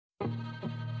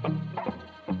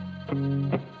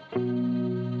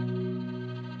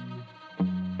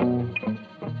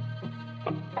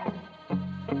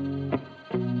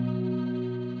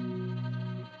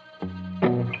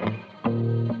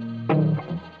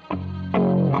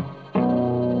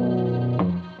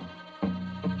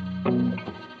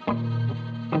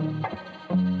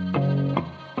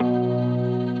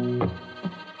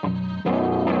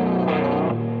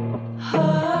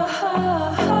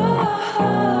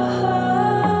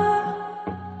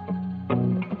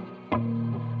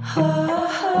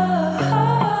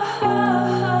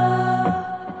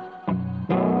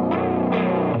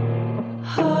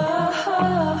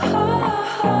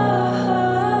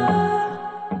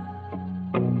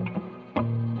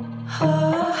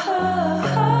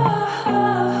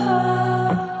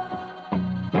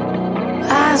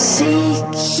I'll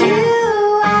seek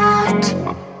you out,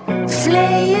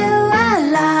 flay you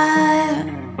alive.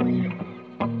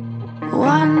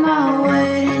 One more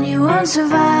word and you won't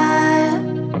survive.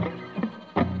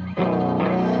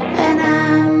 And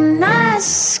I'm not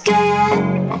scared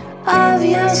of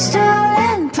your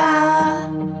stolen power.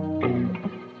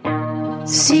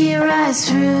 See right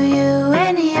through you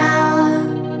anyhow.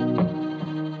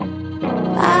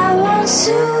 I won't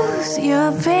soothe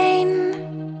your pain.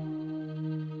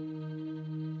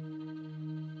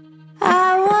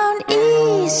 I won't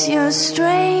ease your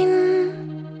strain.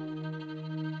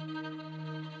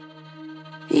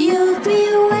 You'll be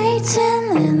waiting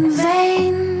in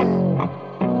vain.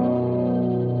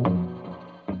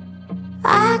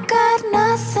 I got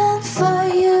nothing for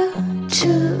you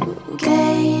to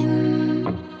gain.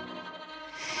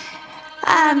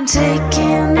 I'm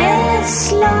taking it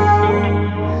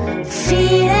slow,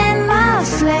 feeding my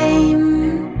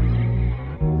flame,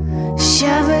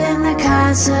 shoveling the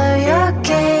cards of your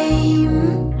game.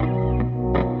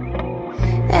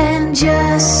 And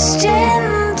just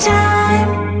in time